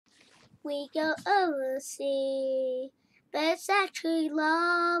We go overseas, but it's actually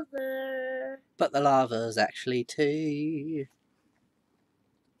lava. But the lava's actually tea.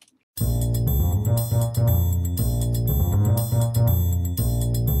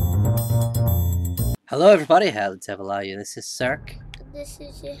 Hello everybody, how the devil are you? This is Cirque. This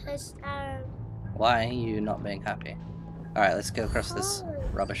is your host, Aaron. Why are you not being happy? Alright, let's go across this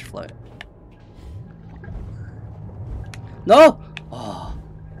rubbish float. No! Oh,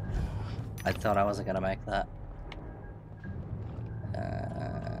 I thought I wasn't gonna make that.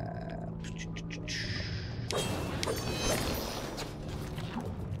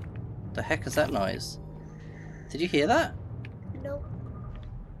 The heck is that noise? Did you hear that? Nope.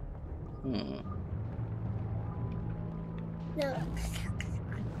 Hmm. No.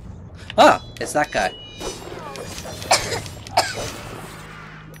 Ah! It's that guy.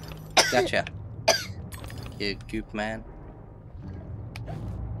 Gotcha. You goop man.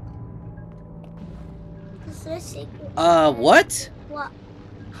 Is there a secret? What? What?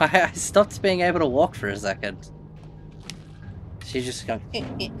 I stopped being able to walk for a second. She's just going.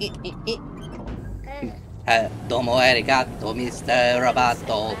 Domo arigato, Mr.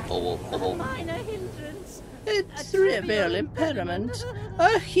 Roboto. Minor hindrance. It's trivial impairment.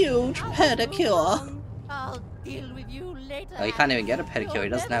 A huge pedicure. I'll deal with you later. Oh, you can't even get a pedicure. He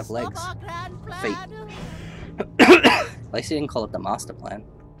doesn't have legs. Feet. At least he didn't call it the master plan.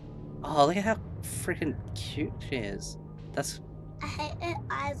 Oh, look at how freaking cute she is. That's. I hate her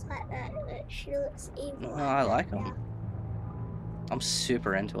eyes like that. She looks evil. Oh, I like them. I'm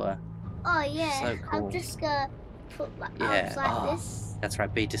super into her. Oh yeah. So cool. I'm just gonna put my arms like this. That's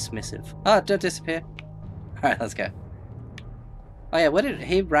right. Be dismissive. Oh, don't disappear. All right, let's go. Oh yeah, where did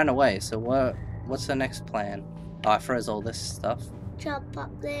he ran away? So what's the next plan? Oh, I froze all this stuff. Jump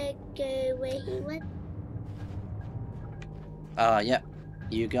up there, go where he went. Yeah.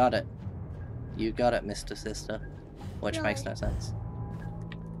 You got it. You got it, Mr. Sister. Which makes no sense.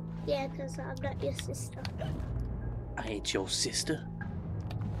 Yeah, because I'm not your sister. I ain't your sister.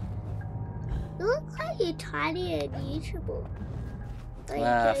 You look like you're tiny and unusual.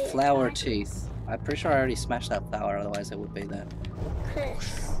 Like, flower teeth. I'm pretty sure I already smashed that flower, otherwise it would be there.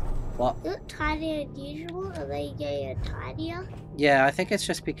 Chris. What? You look tiny and unusual, and then you get tinier. Yeah, I think it's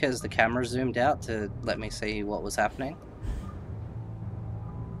just because the camera zoomed out to let me see what was happening.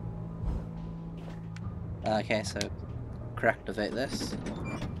 Okay, so activate this.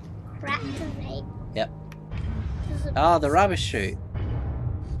 Activate? Yep. Oh, the rubbish chute.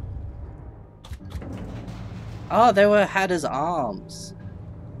 Oh, they had his arms.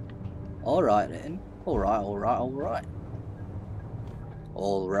 Alright then. Alright. Alright.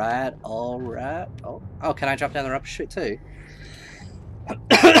 Oh, can I jump down the rubbish chute too?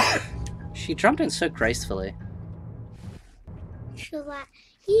 She jumped in so gracefully. She was like,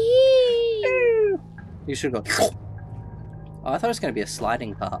 yee! You should go. Oh, I thought it was going to be a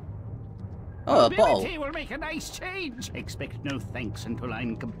sliding part. Oh, a bottle. Will make a nice change. Expect no thanks until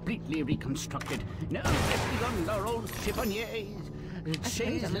I'm completely reconstructed. No resting on laurels, chiffoniers,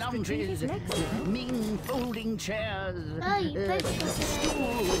 chaise lounges, mean folding chairs, Oh, you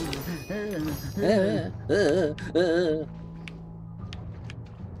stools.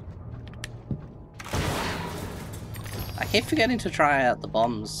 I keep forgetting to try out the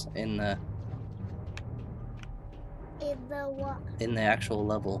bombs in the what? In the actual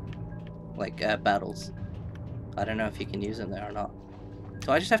level, like battles. I don't know if you can use them there or not.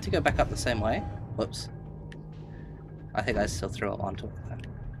 Do I just have to go back up the same way? Whoops. I think I still threw them onto it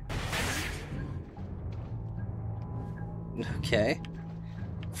though. Okay.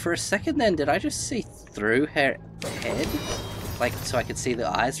 For a second then, did I just see through her head? Like, so I could see the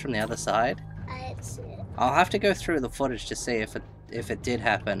eyes from the other side? I didn't see it. I'll have to go through the footage to see if it did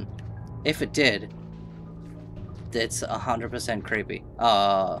happen. If it did, it's 100% creepy.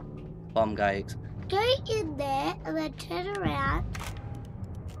 Bomb guy. Go in there and then turn around.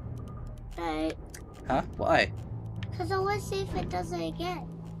 No. Huh? Why? Because I want to see if it does it again.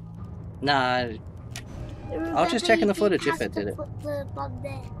 Nah. I'll just check in the footage if it did it. Put the bomb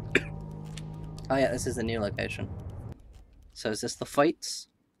there. Oh yeah, this is the new location. So is this the fights?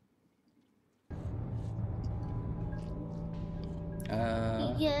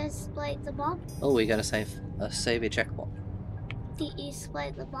 You explain the bomb? Oh, we gotta save your checkpoint. Did you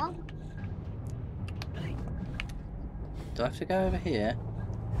explain the bomb? Do I have to go over here?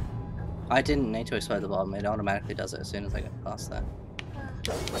 I didn't need to explode the bomb, it automatically does it as soon as I get past that.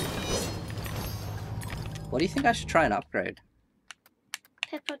 What do you think I should try and upgrade?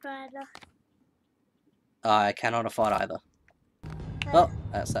 Pepper grinder. I cannot afford either. Oh,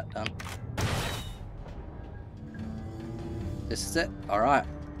 that's that done. This is it? Alright.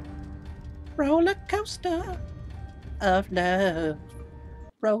 roller coaster of love.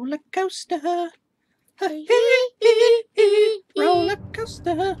 Roller coaster. Roller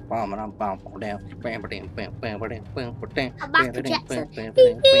coaster. Michael Jackson.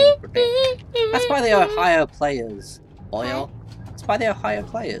 That's by the Ohio Players. Oil. It's by the Ohio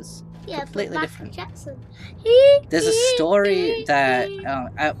Players. Yeah, Completely but different. Michael Jackson. There's a story that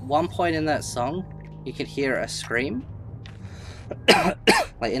at one point in that song, you could hear a scream.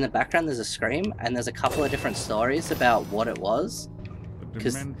 Like in the background, there's a scream, and there's a couple of different stories about what it was. The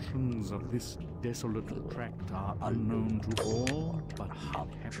dimensions of this desolate tract are unknown to all, but how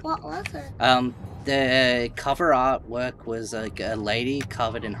What was it? The cover artwork was like a lady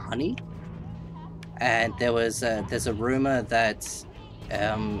covered in honey, and there's a rumor that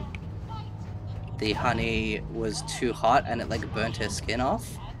the honey was too hot and it like burnt her skin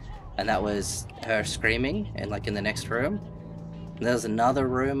off, and that was her screaming and like in the next room. And there's another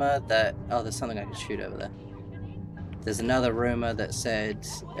rumor that there's something I can shoot over there. There's another rumor that said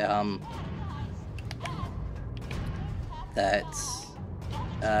that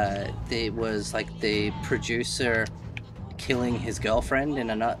it was like the producer killing his girlfriend in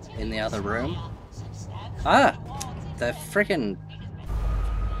the other room. The freaking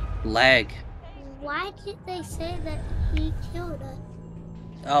lag. Why did they say that he killed her?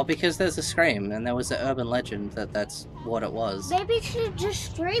 Oh, because there's a scream, and there was an urban legend that that's what it was. Maybe she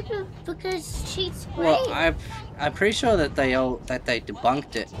just screamed because she screamed. Well, I'm pretty sure that they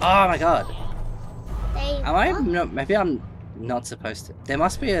debunked it. Oh my god. Maybe I'm not supposed to. There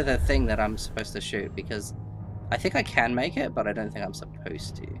must be a thing that I'm supposed to shoot, because I think I can make it, but I don't think I'm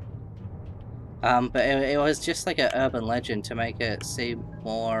supposed to. But it was just like an urban legend to make it seem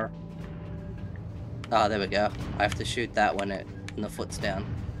more. Oh, there we go. I have to shoot that when the foot's down.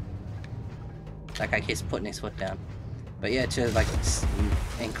 That guy keeps putting his foot down. But yeah, to like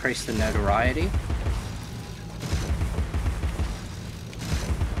increase the notoriety.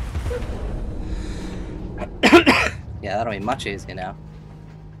 Yeah, that'll be much easier now.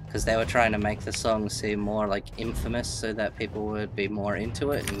 Because they were trying to make the song seem more like infamous so that people would be more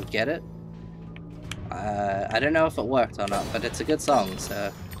into it and get it. I don't know if it worked or not, but it's a good song,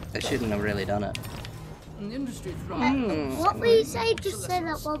 so they shouldn't have really done it. What were you saying? Just say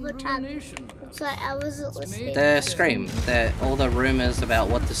that one more time. I'm sorry, I wasn't listening. The scream. All the rumors about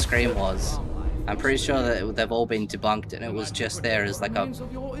what the scream was. I'm pretty sure that they've all been debunked, and it was just there as like a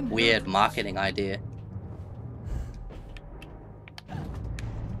weird marketing idea.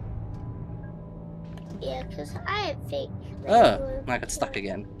 Yeah, because I don't think. Oh, I got stuck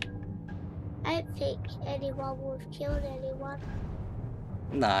again. I don't think anyone would have killed anyone.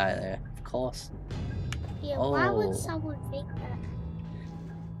 Nah, of course. Yeah, why would someone think that?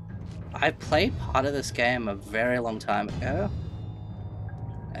 I played part of this game a very long time ago,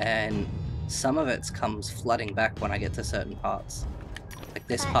 and some of it comes flooding back when I get to certain parts. Like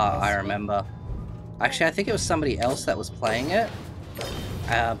this part, I remember. Actually, I think it was somebody else that was playing it,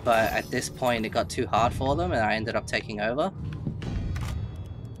 but at this point it got too hard for them, and I ended up taking over.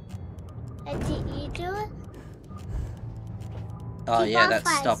 And did you do it? Oh yeah, that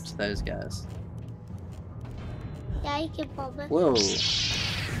stopped those guys. Yeah, you can bomb it. Whoa.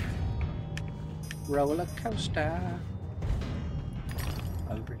 Roller coaster.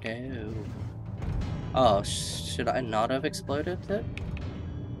 Overdue. Oh, should I not have exploded it?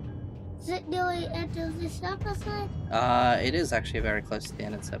 Is it nearly the end of this episode? It is actually very close to the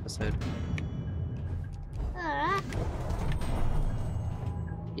end of this episode. Alright.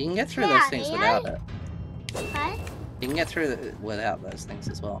 You can get through those things without it. What? You can get through without those things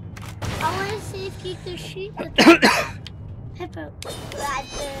as well. I want to see if you can shoot the pepper right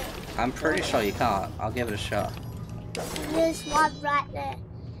there. I'm pretty sure you can't. I'll give it a shot. There's one right there.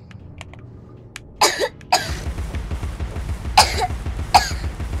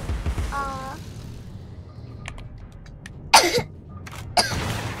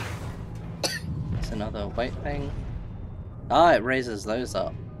 It's another weight thing. Ah, it raises those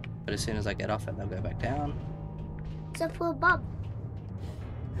up. But as soon as I get off it, they'll go back down. It's a full bomb.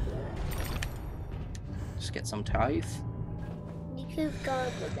 Just get some tithe. You could go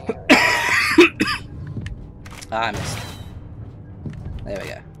over there. Ah, I missed. There we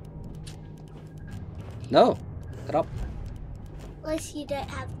go. No! Get up. Unless you don't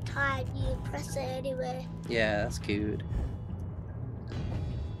have time, you can press it anywhere. Yeah, that's good.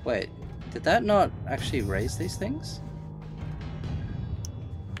 Wait, did that not actually raise these things?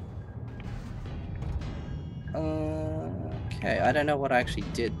 Okay, I don't know what I actually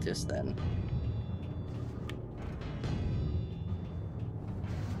did just then.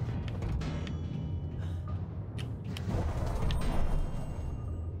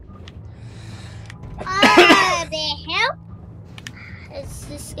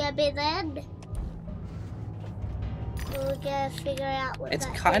 this gonna be then? We're gonna figure out what It's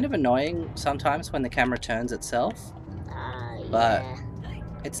that kind of annoying sometimes when the camera turns itself, but yeah.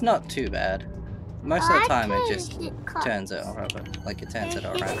 it's not too bad. Most of I the time it can just hit cups. turns it over, like it turns it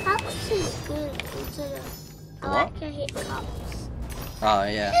Hit around. cups is good. Instead of, I What? like to hit cups. Oh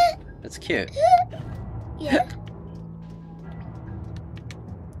yeah, it's cute. Yeah.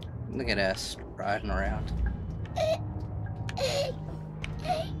 Look at us riding around.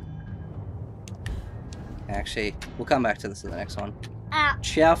 Actually, we'll come back to this in the next one.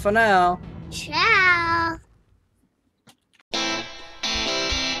 Ouch. Ciao for now! Ciao.